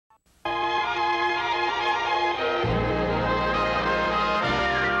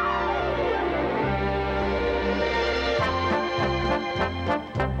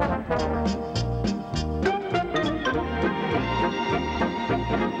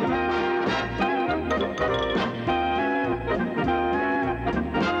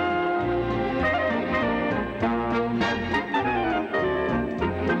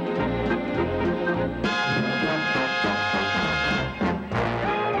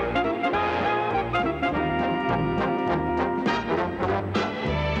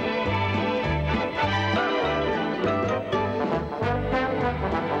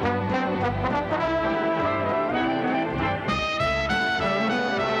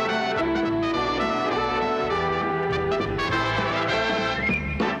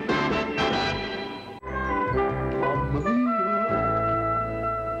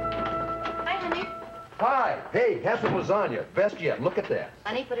Hey, have some lasagna. Best yet. Look at that.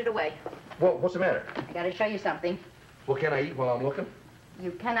 Honey, put it away. Well, what's the matter? I gotta show you something. Well, can I eat while I'm looking?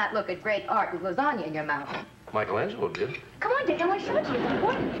 You cannot look at great art with lasagna in your mouth. Michelangelo did. Come on, Dick, I want to show it to you. It's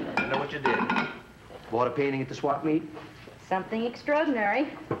important. I know what you did. Bought a painting at the swap meet? Something extraordinary.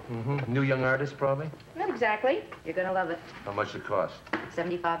 Mm-hmm. New young artist, probably? Not exactly. You're gonna love it. How much does it cost?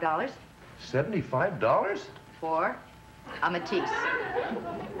 $75. $75? For a Matisse.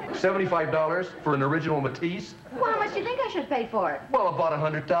 $75 for an original Matisse? Well, how much do you think I should pay for it? Well, about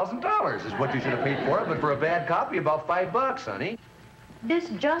 $100,000 is what you should have paid for it, but for a bad copy, about $5, honey. This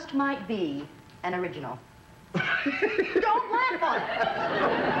just might be an original. Don't laugh on it.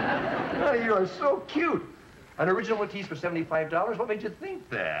 Oh, you are so cute. An original Matisse for $75? What made you think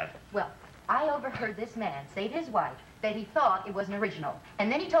that? Well, I overheard this man say to his wife that he thought it was an original.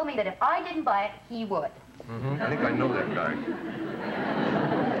 And then he told me that if I didn't buy it, he would. I think I know that guy.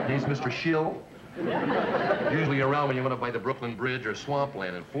 He's Mr. Schill. Usually around when you want to buy the Brooklyn Bridge or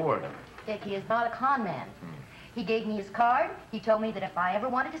swampland in Florida. Dick, he is not a con man. He gave me his card. He told me that if I ever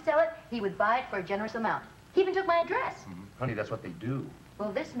wanted to sell it, he would buy it for a generous amount. He even took my address. Honey, that's what they do.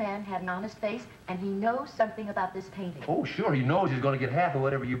 Well, this man had an honest face, and he knows something about this painting. Oh, sure, he knows he's going to get half of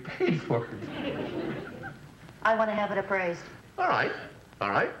whatever you paid for it. I want to have it appraised. All right, all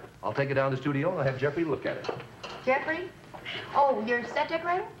right. I'll take it down to the studio and I'll have Jeffrey look at it. Jeffrey? Oh, your set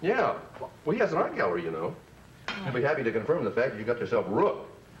decorator? Yeah. Well, he has an art gallery, you know. He'll be happy to confirm the fact that you got yourself rooked.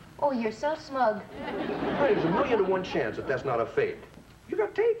 Oh, you're so smug. Honey, there's a 1 to 1 chance that that's not a fake. You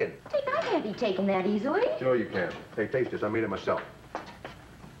got taken. Dick, I can't be taken that easily. Sure you can. Hey, taste this. I made it myself.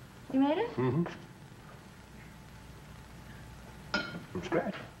 You made it? Mm-hmm. From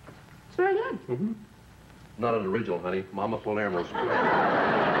scratch. It's very good. Mm-hmm. Not an original, honey. Mama Palermo's. You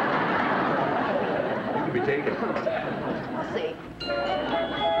can be taken. We'll see.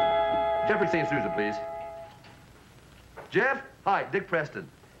 Jeffrey St. Sousa, please. Jeff? Hi, Dick Preston.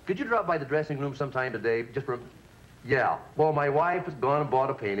 Could you drop by the dressing room sometime today, just for... Yeah. Well, my wife has gone and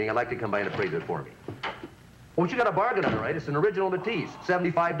bought a painting. I'd like to come by and appraise it for me. Oh, you got a bargain on it, right? It's an original Matisse,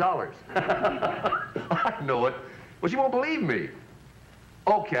 $75. I know it. Well, she won't believe me.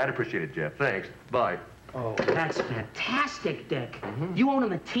 Okay, I'd appreciate it, Jeff. Thanks. Bye. Oh, that's fantastic, Dick. You own a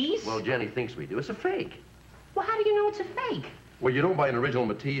Matisse? Well, Jenny thinks we do. It's a fake. Well, how do you know it's a fake? Well, you don't buy an original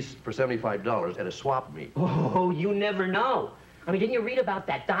Matisse for $75 at a swap meet. Oh, you never know. I mean, didn't you read about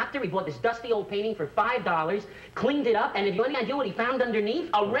that doctor? He bought this dusty old painting for $5, cleaned it up, and have you any idea what he found underneath?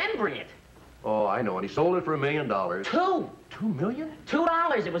 A Rembrandt. Oh, I know, and he sold it for $1 million. Two. $2 million?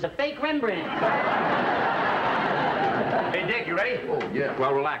 $2. It was a fake Rembrandt. Hey, Dick, you ready? Oh, yeah.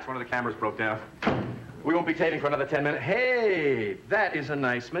 Well, relax. One of the cameras broke down. We won't be taping for another 10 minutes. Hey, that is a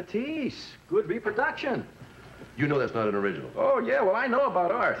nice Matisse. Good reproduction. You know that's not an original. Oh, yeah, well, I know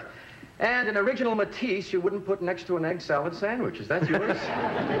about art. And an original Matisse you wouldn't put next to an egg salad sandwich. Is that yours?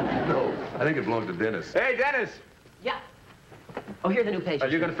 No, I think it belongs to Dennis. Hey, Dennis! Yeah. Oh, here are the new pages. Are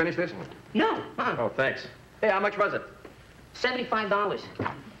you going to finish this? No. Oh, thanks. Hey, how much was it? $75.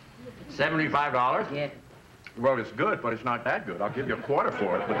 $75? Yeah. Well, it's good, but it's not that good. I'll give you a quarter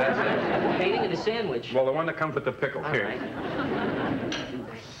for it, but that's it. Painting of the sandwich. Well, the one that comes with the pickle. All Here. right.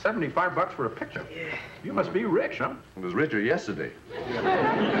 $75 for a picture. Yeah. You must be rich, huh? It was richer yesterday.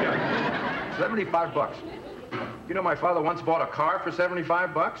 75 bucks. You know, my father once bought a car for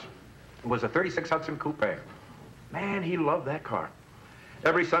 75 bucks. It was a 36 Hudson Coupe. Man, he loved that car.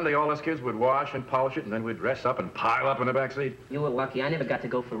 Every Sunday, all us kids would wash and polish it, and then we'd dress up and pile up in the back seat. You were lucky. I never got to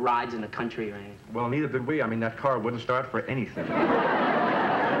go for rides in the country or anything. Well, neither did we. I mean, that car wouldn't start for anything.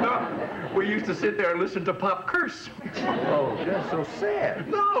 No, we used to sit there and listen to Pop curse. Oh, that's so sad.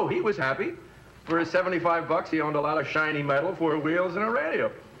 No, he was happy. For his 75 bucks, he owned a lot of shiny metal, 4 wheels, and a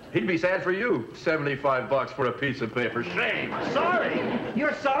radio. He'd be sad for you, 75 bucks for a piece of paper. Shame. Sorry?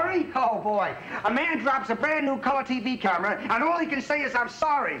 You're sorry? Oh, boy. A man drops a brand new color TV camera, and all he can say is, I'm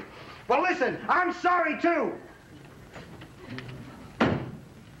sorry. Well, listen, I'm sorry, too.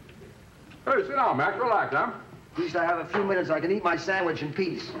 Hey, sit down, Mac. Relax, huh? At least I have a few minutes I can eat my sandwich in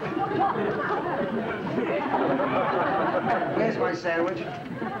peace. Here's my sandwich.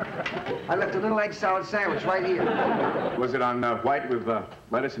 I left a little egg salad sandwich right here. Was it on white with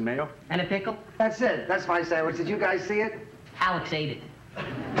lettuce and mayo? And a pickle? That's it. That's my sandwich. Did you guys see it? Alex ate it.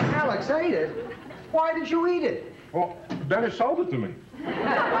 Alex ate it? Why did you eat it? Well, Dennis sold it to me.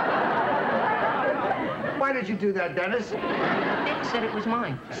 Why did you do that, Dennis? Dick said it was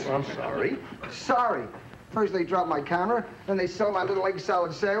mine. I'm sorry. Sorry. First they drop my camera, then they sell my little egg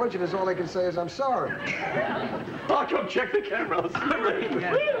salad sandwich, and all they can say is, I'm sorry. I'll come check the camera.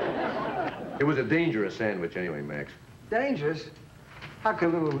 It was a dangerous sandwich anyway, Max. Dangerous? How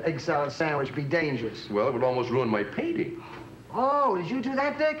can a little egg salad sandwich be dangerous? Well, it would almost ruin my painting. Oh, did you do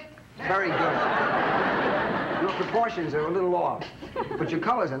that, Dick? Very good. Your proportions are a little off, but your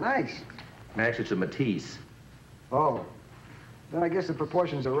colors are nice. Max, it's a Matisse. Oh, then I guess the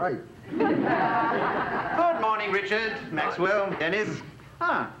proportions are right. Good morning, Richard, Maxwell, Dennis.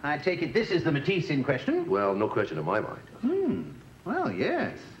 Ah, I take it this is the Matisse in question? Well, no question in my mind. Well,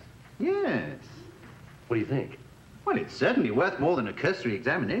 yes. Yes. What do you think? Well, it's certainly worth more than a cursory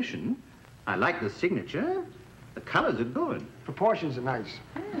examination. I like the signature. The colors are good. Proportions are nice.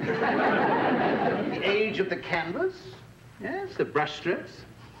 The age of the canvas. Yes, the brushstrokes.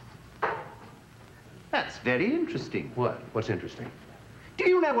 That's very interesting. What? What's interesting? Do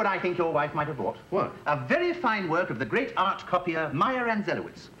you know what I think your wife might have bought? What? A very fine work of the great art copier Meyer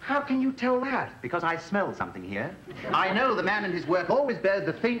Anzelowitz. How can you tell that? Because I smell something here. I know the man and his work always bears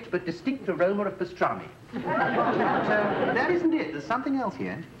the faint but distinct aroma of pastrami. But that isn't it. There's something else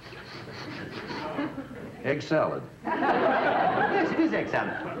here. Egg salad. Yes, it is egg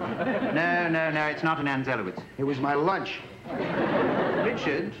salad. No, it's not an Anzelowitz. It was my lunch.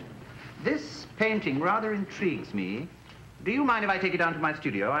 Richard, this painting rather intrigues me. Do you mind if I take it down to my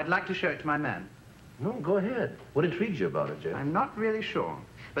studio? I'd like to show it to my man. No, go ahead. What intrigues you about it, Jeff? I'm not really sure.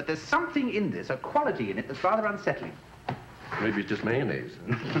 But there's something in this, a quality in it that's rather unsettling. Maybe it's just mayonnaise.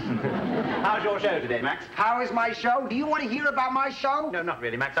 How's your show today, Max? How is my show? Do you want to hear about my show? No, not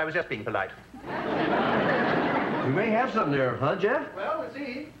really, Max. I was just being polite. You may have something there, huh, Jeff? Well, we'll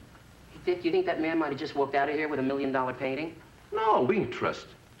see. Dick, you think that man might have just walked out of here with $1 million painting? No, we can trust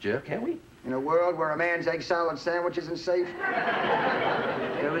Jeff, can't we? In a world where a man's egg salad sandwich isn't safe,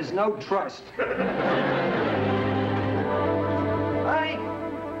 there is no trust. Honey!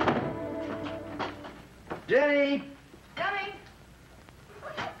 Jenny! Coming.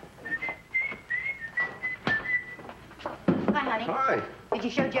 Hi, honey. Hi. Did you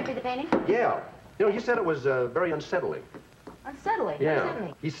show Jeffrey the painting? Yeah. You know, he said it was very unsettling. Unsettling. Yeah.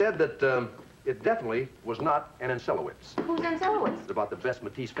 Unsettling. He said that it definitely was not an Anzelowitz. Who's Anzelowitz? It's about the best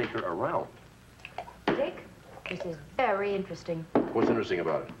Matisse faker around. Dick, this is very interesting. What's interesting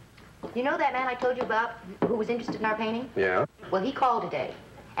about it? You know that man I told you about who was interested in our painting? Yeah? Well, he called today,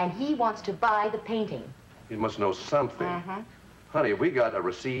 and he wants to buy the painting. He must know something. Mm-hmm. Honey, have we got a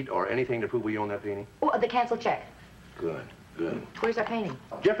receipt or anything to prove we own that painting? Oh, the canceled check. Good, good. Where's our painting?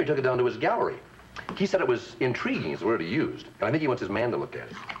 Jeffrey took it down to his gallery. He said it was intriguing is the word he used. And I think he wants his man to look at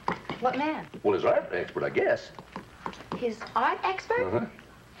it. What man? Well, his art expert, I guess. His art expert? Uh-huh.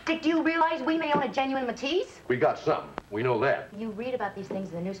 Dick, do you realize we may own a genuine Matisse? We got some. We know that. You read about these things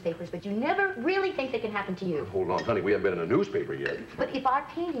in the newspapers, but you never really think they can happen to you. Hold on, honey. We haven't been in a newspaper yet. But if our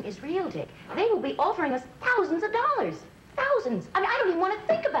painting is real, Dick, they will be offering us thousands of dollars. Thousands. I mean, I don't even want to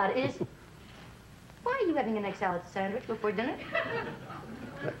think about it. It is... Why are you having an egg salad sandwich before dinner?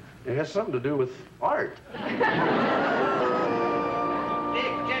 It has something to do with art. Dick,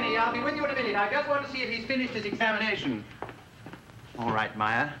 Jenny, I'll be with you in a minute. I just want to see if he's finished his examination. All right,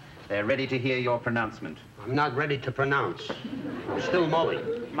 Meyer. They're ready to hear your pronouncement. I'm not ready to pronounce. I'm still mulling.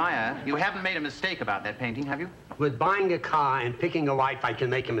 Meyer, you haven't made a mistake about that painting, have you? With buying a car and picking a wife, I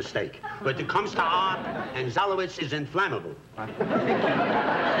can make a mistake. But it comes to art, and Anzelowitz is inflammable. I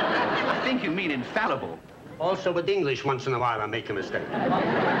think you mean infallible. Also with English, once in a while, I make a mistake.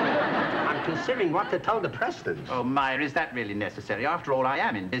 I'm considering what to tell the Prestons. Oh, Meyer, is that really necessary? After all, I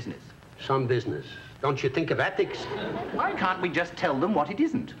am in business. Some business. Don't you think of ethics? Why can't we just tell them what it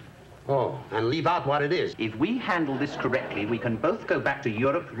isn't? Oh, and leave out what it is. If we handle this correctly, we can both go back to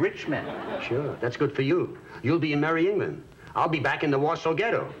Europe rich men. Sure, that's good for you. You'll be in Merry England. I'll be back in the Warsaw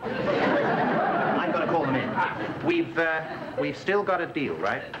Ghetto. I've got to call them in. We've still got a deal,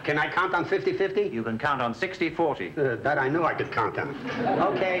 right? Can I count on 50-50? You can count on 60-40. That I knew I could count on.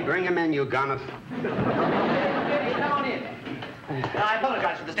 Okay, bring him in, you gunner. Come on in. I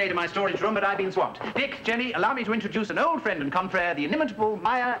apologize for the state of my storage room, but I've been swamped. Dick, Jenny, allow me to introduce an old friend and confrere, the inimitable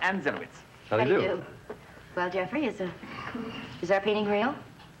Meyer Anzelowitz. How do you do? Well, Jeffrey, is our painting real?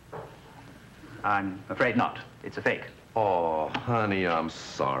 I'm afraid not. It's a fake. Oh, honey, I'm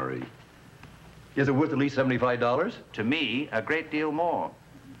sorry. Is it worth at least $75? To me, a great deal more.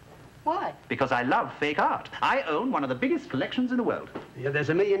 What? Because I love fake art. I own one of the biggest collections in the world. Yeah, there's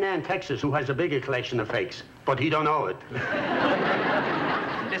a millionaire in Texas who has a bigger collection of fakes, but he don't know it.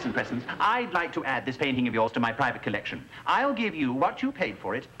 Listen, Preston, I'd like to add this painting of yours to my private collection. I'll give you what you paid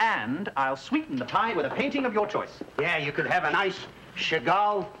for it, and I'll sweeten the pie with a painting of your choice. Yeah, you could have a nice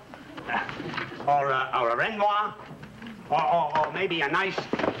Chagall, or a Renoir, Or maybe a nice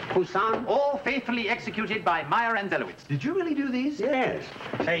Poussin? All faithfully executed by Meyer Anzelowitz. Did you really do these? Yes.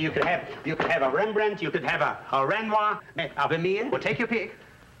 Say, you could have a Rembrandt, you could have a Renoir, a Vermeer. Well, take your pick.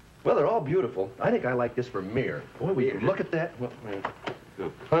 Well, they're all beautiful. I think I like this Vermeer. Boy, will you look at that? Well,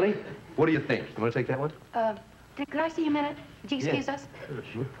 honey, what do you think? You want to take that one? Dick, could I see a minute? Would you excuse us?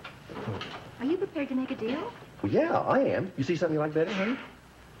 Sure. Are you prepared to make a deal? Well, yeah, I am. You see something like that, honey?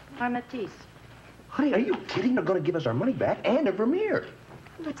 I'm Matisse. Honey, are you kidding? They're going to give us our money back and a Vermeer.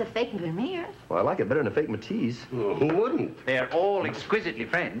 Well, it's a fake Vermeer. Well, I like it better than a fake Matisse. Well, who wouldn't? They're all exquisitely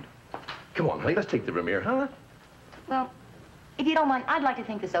framed. Come on, honey, let's take the Vermeer, huh? Well, if you don't mind, I'd like to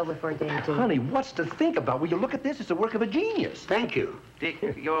think this over for a day or two. Honey, what's to think about? Will you look at this? It's the work of a genius. Thank you. Dick,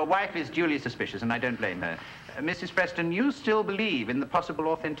 your wife is duly suspicious, and I don't blame her. Mrs. Preston, you still believe in the possible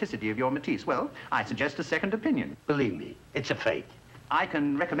authenticity of your Matisse. Well, I suggest a second opinion. Believe me, it's a fake. I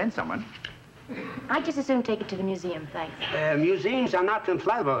can recommend someone. I'd just as soon take it to the museum, thanks. Museums are not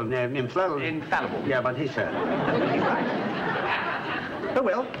infallible. Infallible. Yeah, but he's He's right. Oh,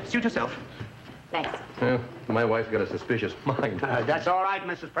 well, suit yourself. Thanks. My wife's got a suspicious mind. That's all right,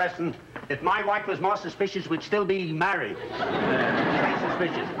 Mrs. Preston. If my wife was more suspicious, we'd still be married. Very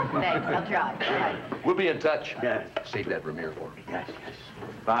suspicious. Thanks, I'll try. All right. We'll be in touch. Yeah. Save that Vermeer for me. Yes.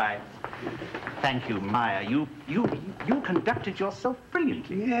 Bye. Thank you, Meyer. You conducted yourself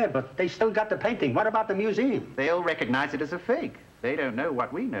brilliantly. Yeah, but they still got the painting. What about the museum? They'll recognize it as a fake. They don't know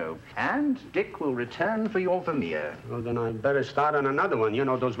what we know. And Dick will return for your Vermeer. Well, then I'd better start on another one. You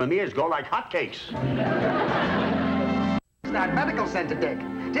know, those Vermeers go like hotcakes. It's that medical center, Dick.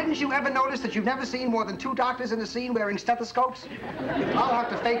 Didn't you ever notice that you've never seen more than 2 doctors in the scene wearing stethoscopes? I'll have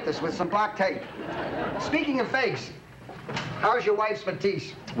to fake this with some black tape. Speaking of fakes, how's your wife's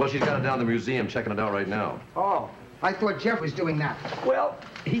Matisse? Well, she's got it down in the museum, checking it out right now. Oh, I thought Jeff was doing that. Well,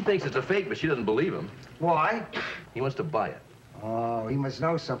 he thinks it's a fake, but she doesn't believe him. Why? He wants to buy it. Oh, he must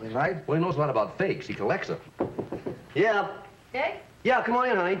know something, right? Well, he knows a lot about fakes. He collects them. Yeah. Dick? Yeah, come on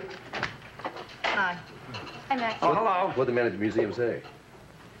in, honey. Hi. Hi, Max. Oh, hello. What'd the man at the museum say?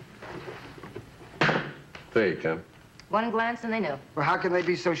 Fake, huh? One glance and they knew. Well, how can they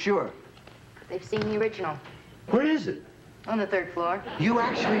be so sure? They've seen the original. Where is it? On the 3rd floor. You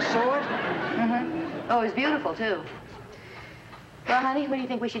actually saw it? Mm-hmm. Oh, it was beautiful, too. Well, honey, what do you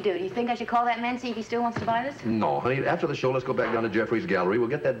think we should do? Do you think I should call that man, see if he still wants to buy this? No, honey. After the show, let's go back down to Jeffrey's gallery. We'll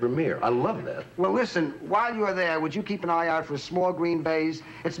get that Vermeer. I love that. Well, listen, while you're there, would you keep an eye out for a small green vase?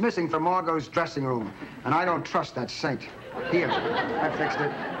 It's missing from Margot's dressing room, and I don't trust that saint. Here, I fixed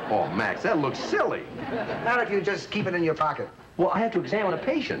it. Oh, Max, that looks silly. Not if you just keep it in your pocket. Well, I have to examine a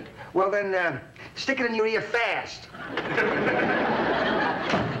patient. Well, then, stick it in your ear fast.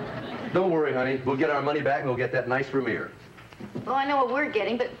 Don't worry, honey. We'll get our money back and we'll get that nice Vermeer. Well, I know what we're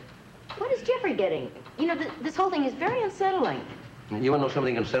getting, but what is Jeffrey getting? You know, this whole thing is very unsettling. You want to know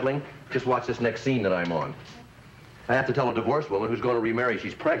something unsettling? Just watch this next scene that I'm on. I have to tell a divorced woman who's going to remarry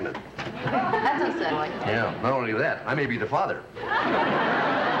she's pregnant. That's unsettling. Yeah, not only that, I may be the father.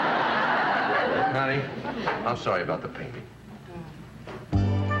 Honey, I'm sorry about the painting.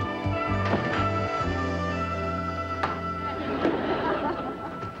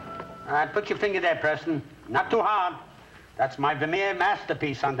 Put your finger there, Preston. Not too hard. That's my Vermeer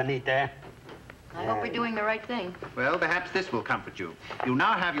masterpiece underneath there. I hope we're doing the right thing. Well, perhaps this will comfort you. You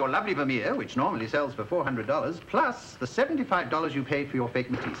now have your lovely Vermeer, which normally sells for $400, plus the $75 you paid for your fake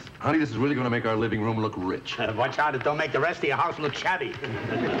Matisse. Honey, this is really going to make our living room look rich. Watch out, it don't make the rest of your house look shabby.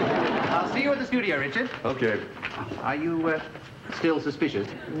 I'll see you at the studio, Richard. Okay. Are you still suspicious?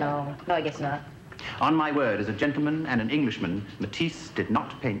 No, I guess not. On my word, as a gentleman and an Englishman, Matisse did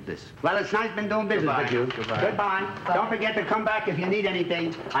not paint this. Well, it's nice been doing business with you. Goodbye. Goodbye. Don't forget to come back if you need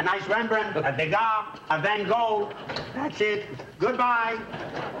anything. A nice Rembrandt, a Degas, a Van Gogh. That's it. Goodbye.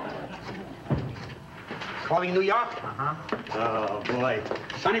 Calling New York? Uh-huh. Oh, boy.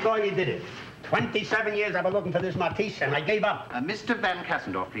 Sonny boy, you did it. 27 years I've been looking for this Matisse, and I gave up. Mr. Van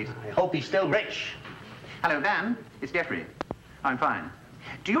Cassendorf, please. I hope he's still rich. Hello, Van. It's Jeffrey. I'm fine.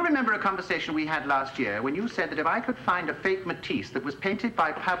 Do you remember a conversation we had last year when you said that if I could find a fake Matisse that was painted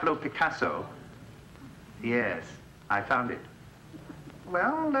by Pablo Picasso... Yes, I found it.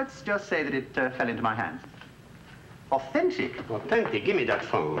 Well, let's just say that it fell into my hands. Authentic. Authentic. Give me that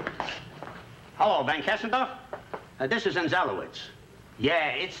phone. Hello, Van Cassendorf. This is Anzelowitz. Yeah,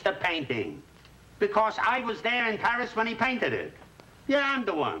 it's the painting. Because I was there in Paris when he painted it. Yeah, I'm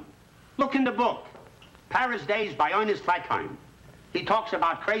the one. Look in the book. Paris Days by Ernest Fleckheim. He talks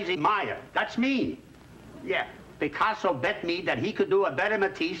about crazy Meyer. That's me. Yeah, Picasso bet me that he could do a better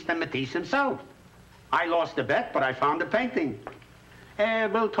Matisse than Matisse himself. I lost the bet, but I found the painting.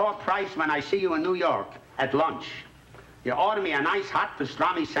 We'll talk price when I see you in New York at lunch. You order me a nice hot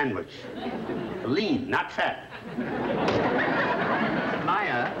pastrami sandwich. Lean, not fat.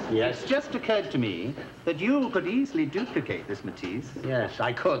 Meyer, Yes? it's just occurred to me that you could easily duplicate this Matisse. Yes,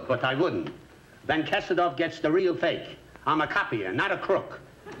 I could, but I wouldn't. Van Kesselhoff gets the real fake. I'm a copier, not a crook.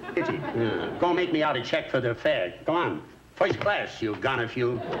 Pity. Yeah. Go make me out a check for the fare. Go on. First class, you gone if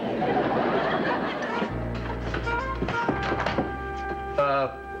you...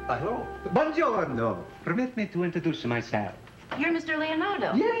 Hello. Buongiorno. Permit me to introduce myself. You're Mr.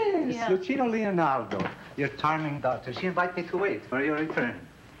 Leonardo. Yes, Yeah. Lucino Leonardo, your charming daughter. She invited me to wait for your return.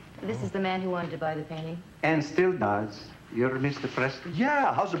 This is the man who wanted to buy the painting. And still does. You're Mr. Preston?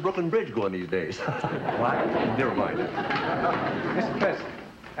 Yeah, how's the Brooklyn Bridge going these days? What? Never mind. Mr. Preston,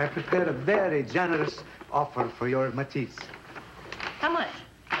 I prepared a very generous offer for your Matisse. How much?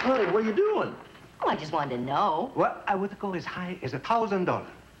 Honey, what are you doing? Oh, I just wanted to know. Well, I would go as high as $1,000.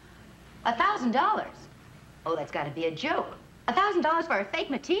 $1,000? Oh, that's got to be a joke. $1,000 for a fake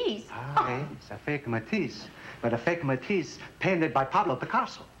Matisse? Ah, it's a fake Matisse, but a fake Matisse painted by Pablo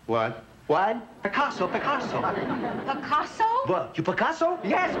Picasso. What? What? Picasso. Picasso? What? You Picasso?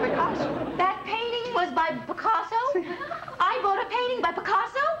 Yes, Picasso. That painting was by Picasso? I bought a painting by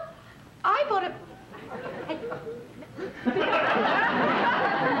Picasso? I bought a...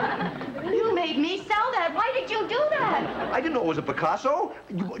 You made me sell that. Why did you do that? I didn't know it was a Picasso.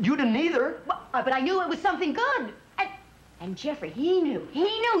 You didn't either. But I knew it was something good. And Jeffrey, he knew. He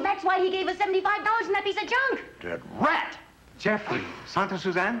knew. That's why he gave us $75 in that piece of junk. That rat. Jeffrey, Santa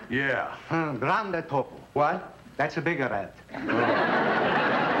Suzanne? Yeah. Grande topo. What? That's a bigger rat. Well,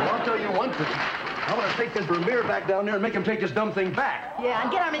 I'll tell you one thing. I'm going to take this Vermeer back down there and make him take this dumb thing back. Yeah,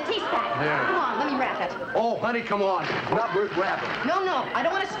 and get our Matisse back. Yeah. Come on, let me wrap it. Oh, honey, come on. Not worth wrapping. No, I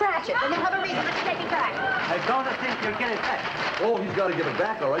don't want to scratch it. Then you'll have a reason. Let's take it back. I don't think you'll get it back. Oh, he's got to give it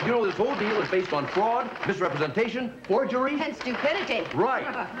back, all right. You know, this whole deal is based on fraud, misrepresentation, forgery. And stupidity. Right.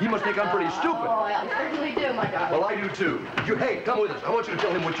 He must think I'm pretty stupid. Oh, I certainly do, my darling. Well, I do, too. Hey, come with us. I want you to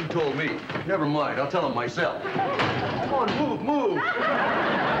tell him what you told me. Never mind. I'll tell him myself. Come on, move.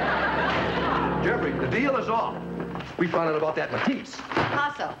 Jeffrey, the deal is off. We found out about that Matisse.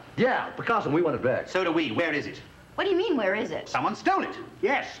 Picasso. Yeah, Picasso, we want it back. So do we. Where is it? What do you mean, where is it? Someone stole it.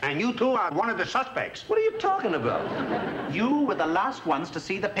 Yes, and you two are one of the suspects. What are you talking about? You were the last ones to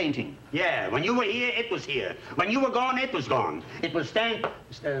see the painting. Yeah, when you were here, it was here. When you were gone, it was gone. It was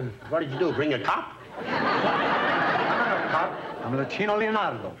what did you do, bring a cop? I'm Lucino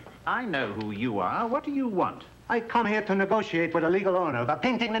Leonardo. I know who you are. What do you want? I come here to negotiate with a legal owner of a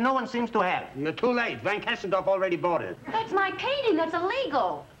painting that no one seems to have. You're too late. Van Kesselhoff already bought it. That's my painting. That's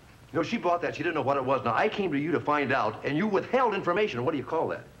illegal. No, she bought that. She didn't know what it was. Now, I came to you to find out, and you withheld information. What do you call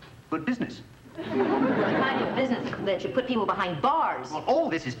that? Good business. The kind of business that you put people behind bars. Well, all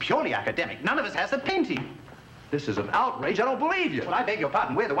this is purely academic. None of us has the painting. This is an outrage. I don't believe you. Well, I beg your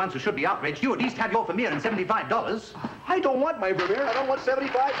pardon. We're the ones who should be outraged. You at least have your Vermeer and $75. I don't want my Vermeer. I don't want $75.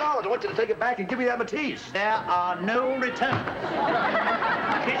 I want you to take it back and give me that Matisse. There are no returns.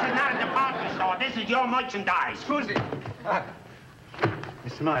 This is not a department store. This is your merchandise. Excuse me.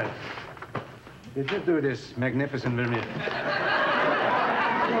 Mr. Myers, did you do this magnificent Vermeer?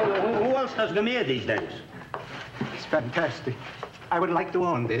 Who else does Vermeer these days? It's fantastic. I would like to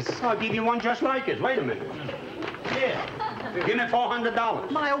own this. I'll give you one just like it. Wait a minute. Here. Give me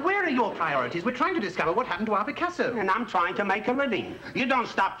 $400. Maya, where are your priorities? We're trying to discover what happened to our Picasso. And I'm trying to make a living. You don't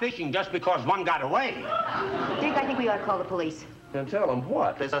stop fishing just because one got away. Dick, I think we ought to call the police. And tell them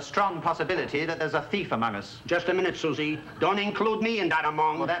what? There's a strong possibility that there's a thief among us. Just a minute, Susie. Don't include me in that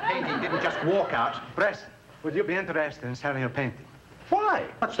among. Well, that painting didn't just walk out. Preston, would you be interested in selling your painting? Why?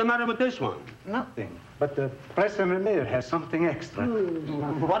 What's the matter with this one? Nothing. But the Preston Vermeer has something extra.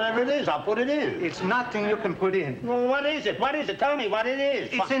 Whatever it is, I'll put it in. It's nothing you can put in. Well, what is it? What is it? Tell me what it is.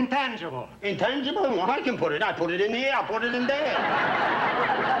 It's intangible. Intangible? Well, I can put it. I put it in here. I'll put it in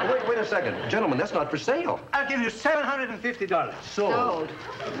there. Wait a second. Gentlemen, that's not for sale. I'll give you $750. Sold.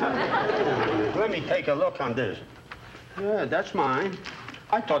 Let me take a look on this. Yeah, that's mine.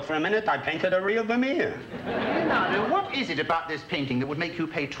 I thought for a minute I painted a real Vermeer. Now, what is it about this painting that would make you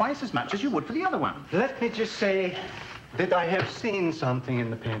pay twice as much as you would for the other one? Let me just say that I have seen something in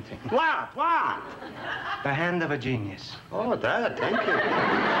the painting. What? What? The hand of a genius. Oh, that. Thank you.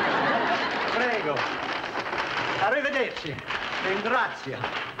 Prego. Arrivederci. And grazie.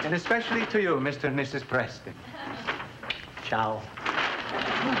 And especially to you, Mr. and Mrs. Preston. Ciao.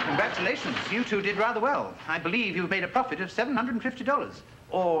 Congratulations. You two did rather well. I believe you've made a profit of $750.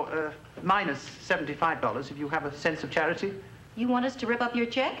 Or minus $75 if you have a sense of charity. You want us to rip up your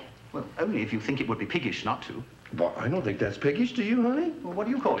check? Well, only if you think it would be piggish not to. Well, I don't think that's piggish, do you, honey? Well, what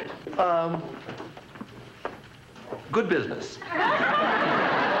do you call it? Good business.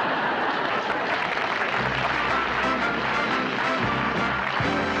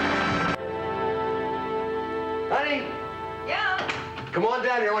 Honey, Yeah, come on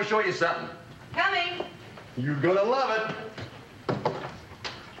down here. I want to show you something. coming. You're gonna love it.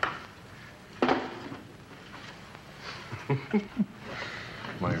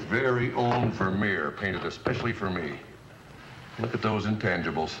 My very own Vermeer, painted especially for me. Look at those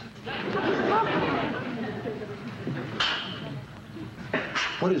intangibles.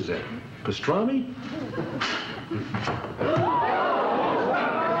 What is that? Pastrami?